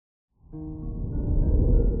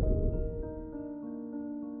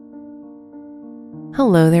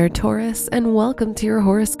Hello there, Taurus, and welcome to your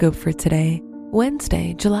horoscope for today,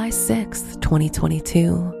 Wednesday, July 6th,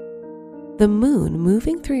 2022. The moon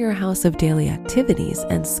moving through your house of daily activities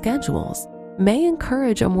and schedules may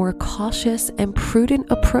encourage a more cautious and prudent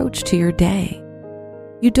approach to your day.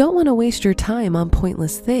 You don't want to waste your time on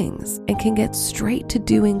pointless things and can get straight to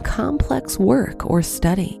doing complex work or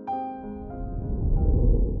study.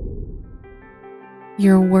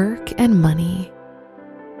 Your work and money.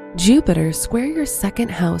 Jupiter square your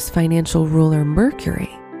second house financial ruler Mercury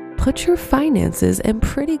puts your finances in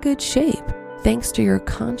pretty good shape thanks to your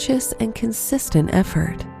conscious and consistent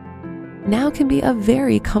effort. Now can be a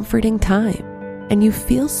very comforting time, and you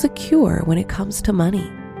feel secure when it comes to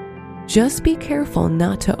money. Just be careful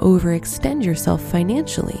not to overextend yourself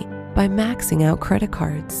financially by maxing out credit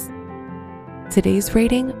cards. Today's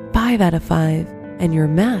rating, 5 out of 5, and your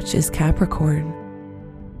match is Capricorn.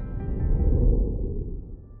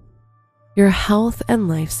 Your health and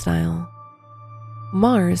lifestyle.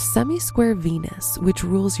 Mars semi-square Venus, which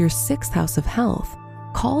rules your 6th house of health,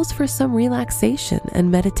 calls for some relaxation and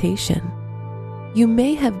meditation. You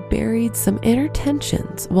may have buried some inner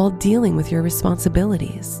tensions while dealing with your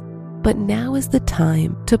responsibilities, but now is the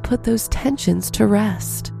time to put those tensions to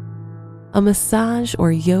rest. A massage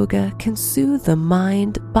or yoga can soothe the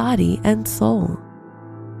mind, body, and soul.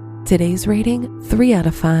 Today's rating, 3 out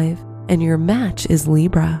of 5, and your match is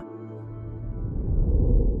Libra.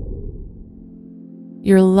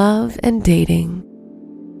 Your love and dating.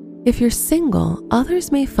 If you're single,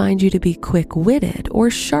 others may find you to be quick-witted or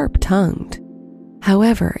sharp-tongued.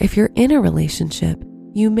 However, if you're in a relationship,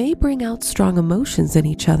 you may bring out strong emotions in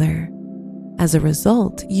each other. As a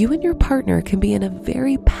result, you and your partner can be in a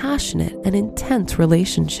very passionate and intense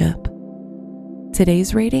relationship.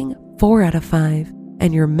 Today's rating, 4 out of 5,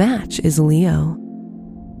 and your match is Leo.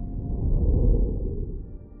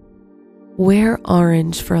 Wear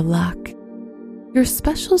orange for luck. Your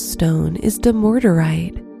special stone is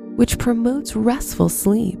demortarite, which promotes restful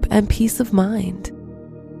sleep and peace of mind.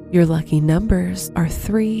 Your lucky numbers are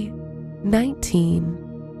 3,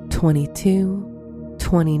 19, 22,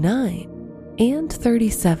 29, and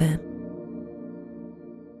 37.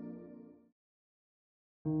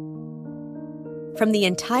 From the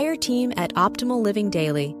entire team at Optimal Living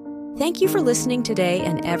Daily, thank you for listening today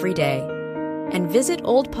and every day. And visit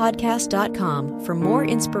oldpodcast.com for more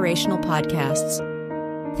inspirational podcasts.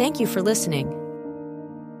 Thank you for listening.